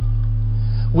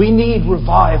We need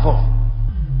revival.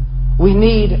 We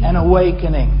need an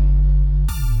awakening.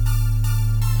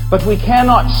 But we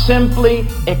cannot simply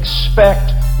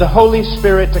expect the Holy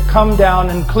Spirit to come down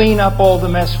and clean up all the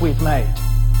mess we've made.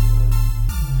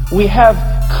 We have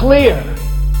clear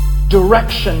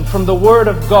direction from the Word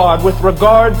of God with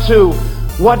regard to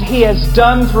what He has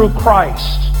done through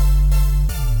Christ,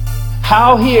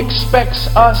 how He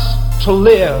expects us to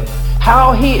live,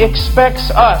 how He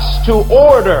expects us to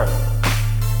order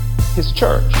His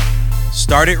church.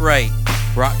 Start It Right,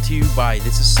 brought to you by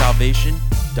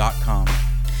thisissalvation.com.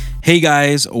 Hey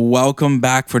guys, welcome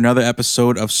back for another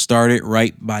episode of Start It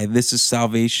Right by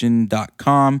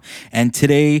thisissalvation.com. And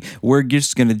today we're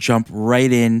just going to jump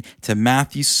right in to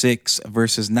Matthew 6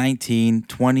 verses 19,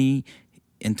 20,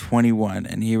 and 21.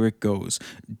 And here it goes.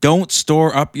 Don't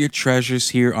store up your treasures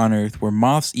here on earth where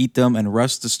moths eat them and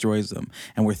rust destroys them,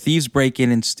 and where thieves break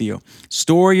in and steal.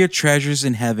 Store your treasures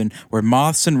in heaven where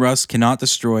moths and rust cannot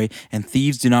destroy and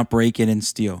thieves do not break in and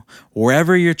steal.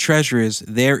 Wherever your treasure is,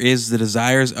 there is the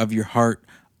desires of your heart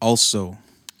also.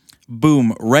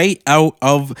 Boom, right out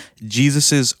of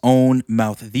Jesus's own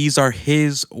mouth. These are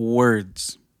His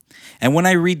words. And when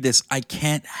I read this, I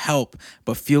can't help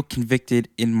but feel convicted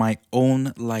in my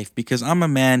own life, because I'm a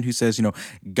man who says,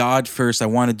 God first. I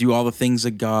want to do all the things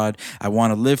of God. I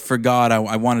want to live for God.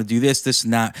 I want to do this,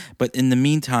 and that. But in the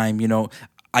meantime,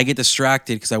 I get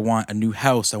distracted because I want a new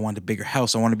house. I want a bigger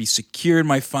house. I want to be secure in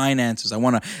my finances. I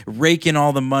want to rake in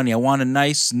all the money. I want a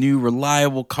nice, new,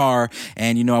 reliable car.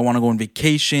 And, I want to go on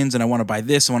vacations, and I want to buy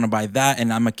this. I want to buy that.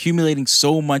 And I'm accumulating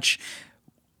so much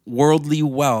worldly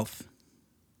wealth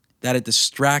that it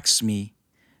distracts me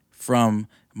from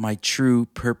my true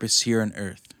purpose here on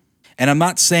earth. And I'm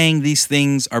not saying these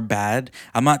things are bad.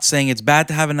 I'm not saying it's bad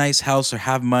to have a nice house or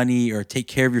have money or take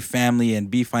care of your family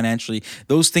and be financially.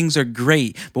 Those things are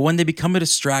great. But when they become a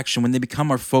distraction, when they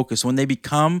become our focus, when they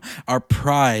become our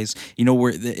prize,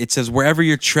 where it says, wherever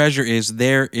your treasure is,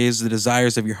 there is the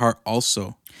desires of your heart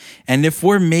also. And if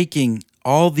we're making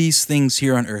all these things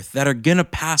here on earth that are going to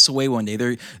pass away one day,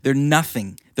 they're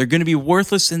nothing. They're going to be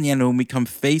worthless in the end when we come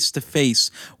face to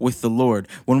face with the Lord.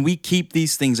 When we keep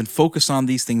these things and focus on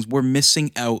these things, we're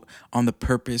missing out on the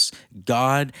purpose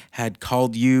God had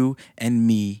called you and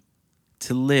me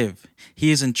to live.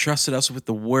 He has entrusted us with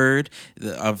the word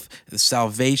of the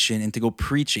salvation and to go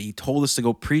preach it. He told us to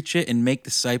go preach it and make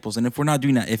disciples. And if we're not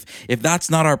doing that, if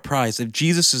that's not our prize, if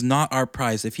Jesus is not our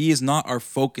prize, if He is not our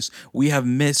focus, we have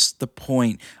missed the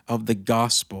point of the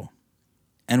gospel.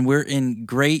 And we're in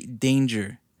great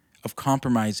danger of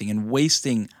compromising and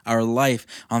wasting our life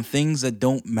on things that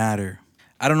don't matter.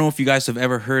 I don't know if you guys have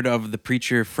ever heard of the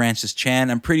preacher Francis Chan.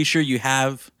 I'm pretty sure you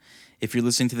have if you're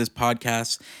listening to this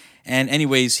podcast. And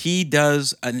anyways, he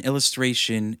does an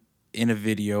illustration in a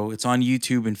video. It's on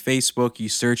YouTube and Facebook. You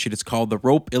search it. It's called The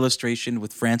Rope Illustration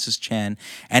with Francis Chan.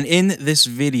 And in this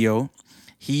video,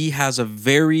 he has a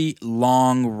very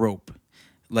long rope,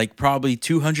 like probably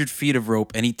 200 feet of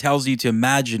rope. And he tells you to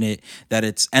imagine it, that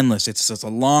it's endless. It's just a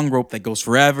long rope that goes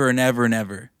forever and ever and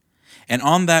ever. And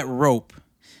on that rope,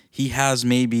 he has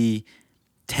maybe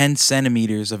 10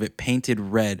 centimeters of it painted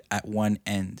red at one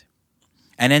end.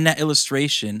 And in that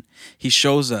illustration, he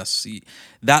shows us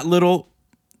that little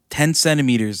 10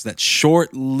 centimeters, that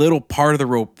short little part of the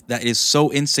rope that is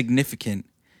so insignificant.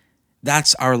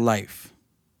 That's our life.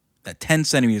 That 10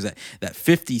 centimeters, that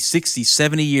 50, 60,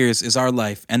 70 years is our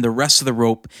life. And the rest of the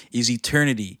rope is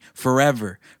eternity,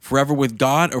 forever with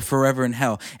God or forever in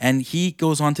hell. And he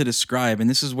goes on to describe, and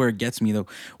this is where it gets me though,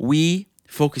 we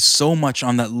focus so much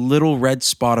on that little red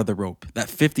spot of the rope, that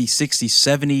 50, 60,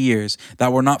 70 years,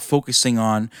 that we're not focusing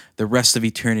on the rest of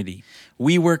eternity.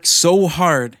 We work so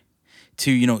hard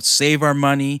to, save our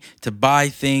money, to buy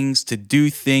things, to do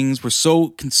things. We're so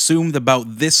consumed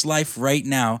about this life right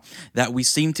now that we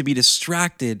seem to be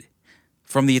distracted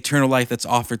from the eternal life that's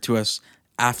offered to us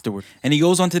afterward. And he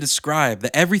goes on to describe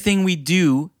that everything we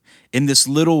do in this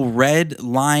little red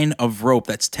line of rope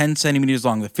that's 10 centimeters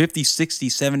long, the 50, 60,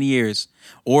 70 years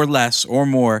or less or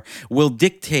more, will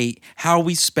dictate how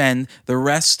we spend the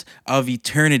rest of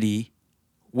eternity,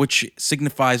 which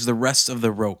signifies the rest of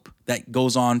the rope that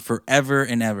goes on forever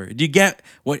and ever. Do you get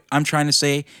what I'm trying to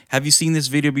say? Have you seen this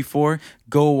video before?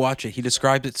 Go watch it. He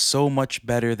describes it so much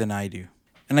better than I do.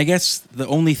 And I guess the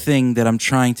only thing that I'm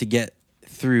trying to get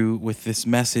through with this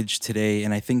message today,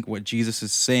 and I think what Jesus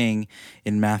is saying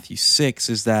in Matthew 6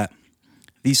 is that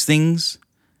these things,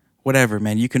 whatever,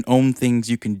 man, you can own things,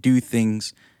 you can do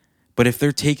things, but if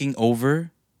they're taking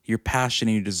over your passion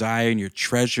and your desire and your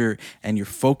treasure and you're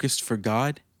focused for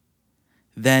God,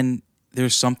 then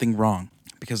there's something wrong.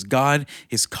 because God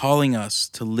is calling us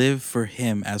to live for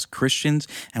him as Christians,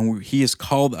 and he has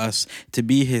called us to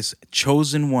be his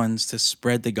chosen ones to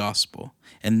spread the gospel.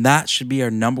 And that should be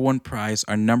our number one prize,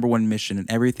 our number one mission, and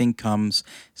everything comes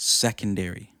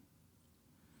secondary.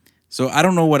 So I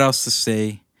don't know what else to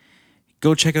say.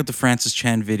 Go check out the Francis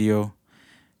Chan video.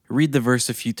 Read the verse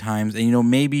a few times,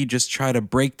 and maybe just try to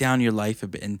break down your life a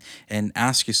bit and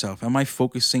ask yourself, am I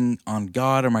focusing on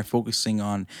God, or am I focusing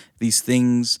on these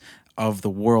things of the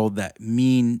world that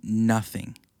mean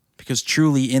nothing? Because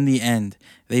truly, in the end,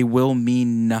 they will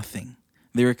mean nothing.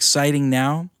 They're exciting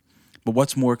now, but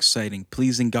what's more exciting,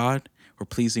 pleasing God or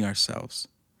pleasing ourselves?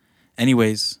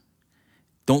 Anyways,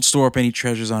 don't store up any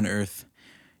treasures on earth.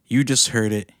 You just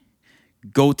heard it.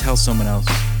 Go tell someone else.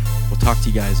 We'll talk to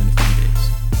you guys in a few days.